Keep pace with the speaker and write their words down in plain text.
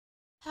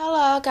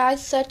Hello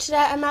guys, so today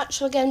I'm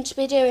actually going to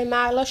be doing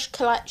my Lush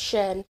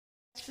collection.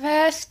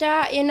 First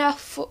starting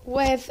off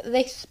with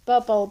this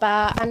bubble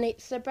bar, and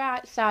it's the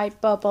bright side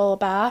bubble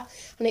bar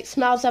and it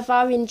smells of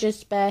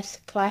oranges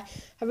basically.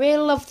 I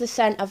really love the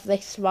scent of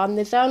this one.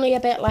 There's only a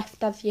bit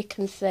left as you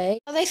can see.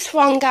 This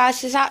one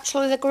guys is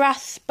actually the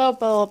grass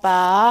bubble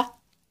bar.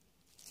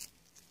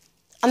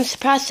 And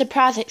surprise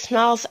it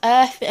smells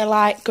earthy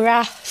like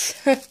grass.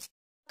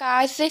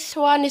 Guys, this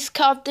one is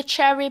called the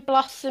Cherry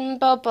Blossom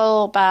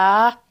Bubble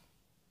Bar.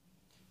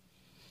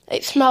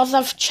 It smells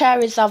of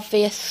cherries,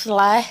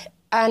 obviously,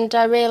 and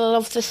I really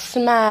love the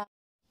smell.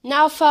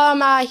 Now for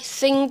my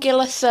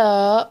singular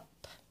soap.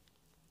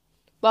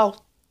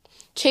 Well,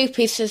 two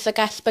pieces, I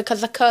guess,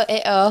 because I cut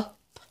it up.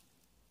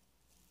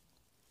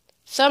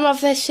 Some of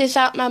this is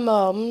at my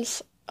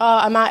mum's, or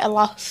I might have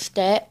lost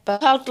it, but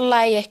it's called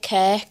Layer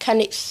Cake,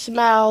 and it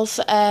smells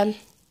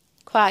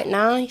quite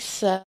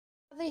nice.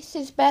 This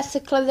is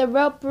basically the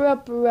rub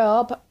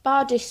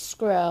body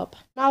scrub.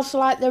 Smells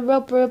like the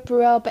rub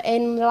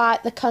in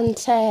like the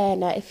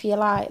container. If you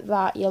like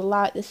that, you'll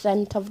like the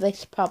scent of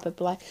this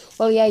probably.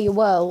 Well, yeah, you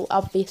will,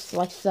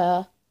 obviously,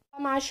 so.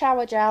 For my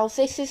shower gels,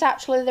 this is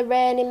actually the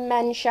Raining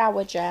Men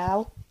shower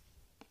gel.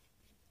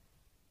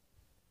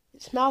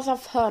 It smells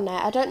of honey.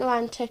 I don't know why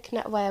I'm taking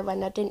it away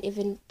when I didn't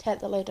even take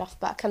the lid off,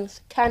 but I can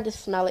kind of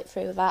smell it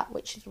through that,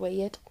 which is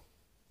weird.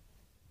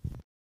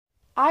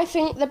 I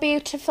think the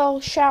beautiful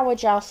shower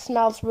gel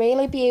smells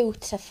really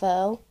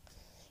beautiful.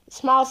 It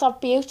smells of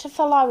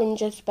beautiful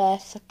oranges,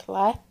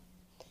 basically.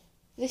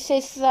 This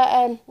is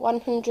the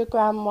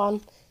 100g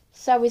one.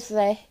 So is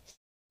this.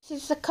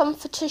 This is the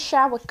Comforter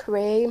Shower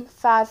Cream,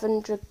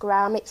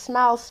 500g. It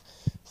smells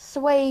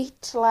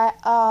sweetly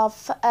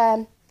of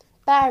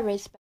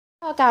berries.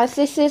 Oh guys,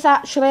 this is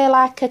actually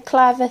like a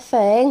clever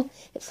thing.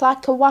 It's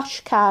like a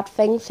wash card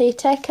thing, so you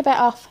take a bit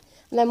off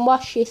and then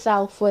wash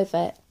yourself with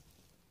it.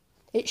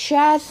 It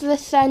shares the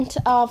scent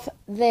of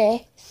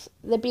this,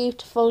 the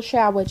beautiful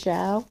shower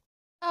gel.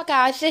 Oh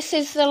guys, this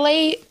is the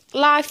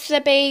Life the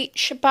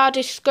Beach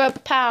body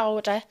scrub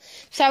powder.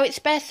 So it's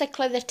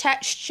basically the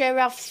texture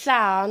of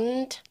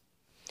sand.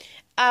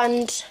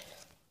 And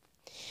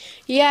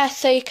yeah,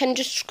 so you can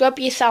just scrub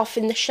yourself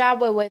in the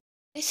shower with.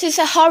 This is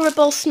a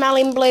horrible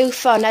smelling blue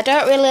fun. I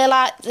don't really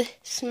like the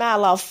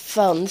smell of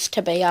funs,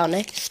 to be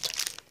honest.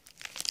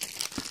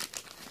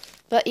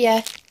 But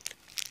yeah.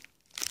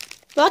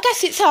 Well, I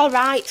guess it's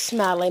alright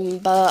smelling,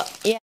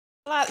 but yeah.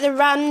 Like the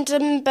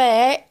random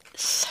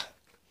bits,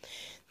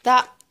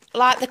 that,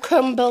 like the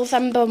crumbles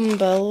and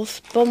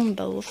bumbles.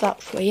 Bumbles,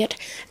 that's weird.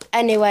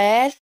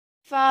 Anyways,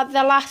 for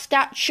the last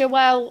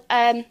actual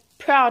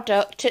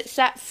product,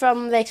 except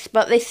from this,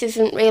 but this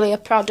isn't really a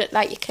product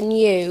that you can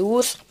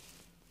use.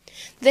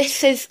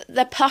 This is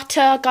the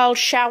Potto Gold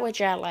Shower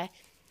Jelly.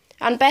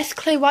 And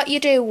basically what you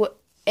do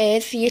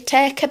is you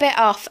take a bit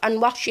off and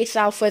wash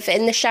yourself with it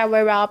in the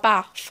shower or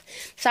bath.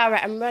 Sorry,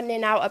 I'm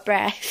running out of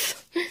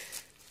breath.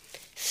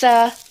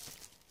 So,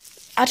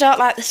 I don't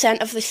like the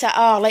scent of this at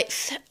all.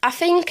 I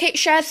think it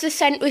shares the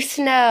scent with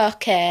Snow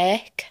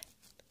Cake.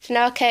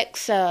 Snow Cake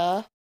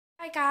soap.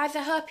 Hi guys,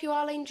 I hope you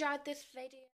all enjoyed this video.